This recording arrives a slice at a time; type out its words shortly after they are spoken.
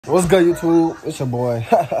What's good, YouTube? It's your boy,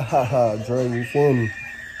 Dray, you feel me?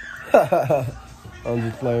 I'm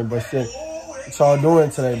just playing, but shit. What y'all doing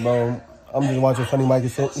today, bro? I'm just watching Funny Mike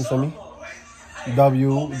and shit, you feel me?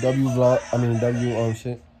 W vlog,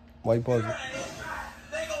 shit. White pause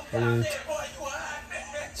it.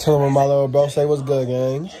 Chilling with my little bro. Say what's good,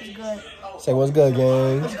 gang. What's good? Say what's good,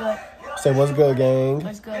 gang. What's good? Say what's good, gang.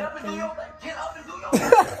 What's good, dude?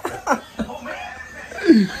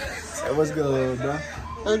 Say what's good, bro.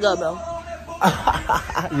 What's good, bro?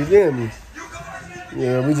 You feel me?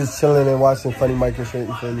 Yeah, we just chilling and watching Funny Mike and shit,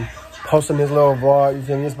 you feel me? Posting this little vlog, you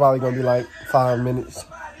feel me? It's probably gonna be like 5 minutes.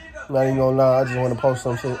 Not even gonna lie, I just wanna post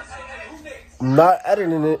some shit. I'm not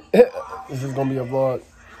editing it. It's just gonna be a vlog.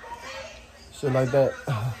 Shit like that.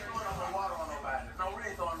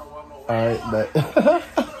 Alright, bet.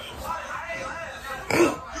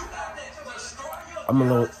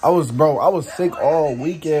 I was sick all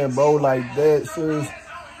weekend, bro, like that, serious.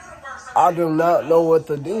 I do not know what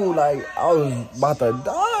to do, like, I was about to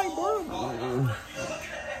die, bro.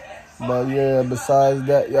 But yeah, besides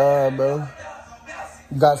that, y'all, bro.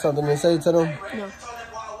 You got something to say to them? No.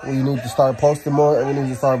 We need to start posting more, and we need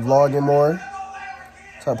to start vlogging more.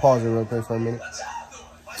 Try to pause it real quick for a minute.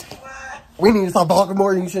 We need to start vlogging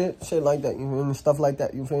more and shit like that, you feel me? Stuff like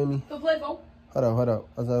that, you feel me? Go play, bro. Hold up.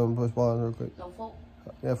 I was going to push pause real quick. No fault.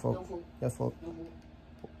 Yeah, folk. No fault. Yeah, folk. No fault.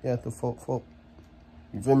 Yeah, the folk.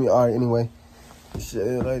 You feel me? All right, anyway. Shit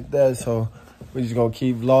like that, so we just gonna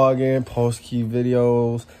keep vlogging, post key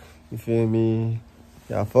videos. You feel me?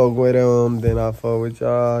 Y'all fuck with them, then I fuck with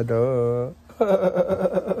y'all, duh.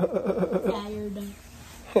 Yeah, you're done.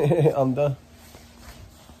 I'm done.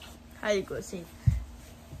 How you gonna say?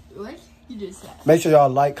 What? You just said. Make sure y'all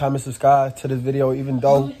like, comment, subscribe to this video, even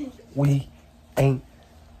though we ain't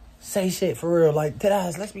say shit for real. Like,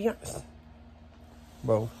 deadass, let's be honest.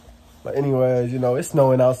 Bro. But anyways, you know, it's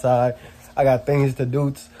snowing outside. I got things to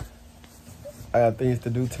do.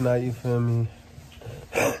 Tonight, you feel me?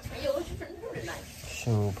 Yo, what you finna do tonight? Shit,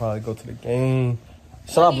 we'll probably go to the game.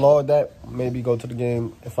 Should I vlog that? Maybe go to the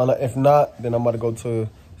game. If not, then I'm about to go to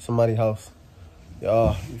somebody's house.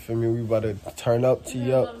 Y'all, you feel me? We about to turn up,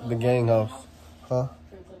 tee up the gang house. Huh?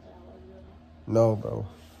 No, bro.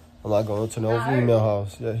 I'm not going to no female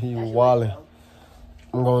house. Yeah, he wildin'.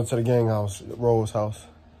 I'm going to the gang house, Rose house.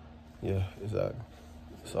 Yeah, exactly.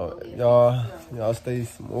 So, y'all stay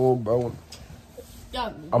smooth, bro.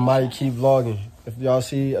 I might keep vlogging. If y'all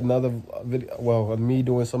see another video, well, me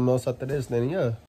doing something else after this, then yeah.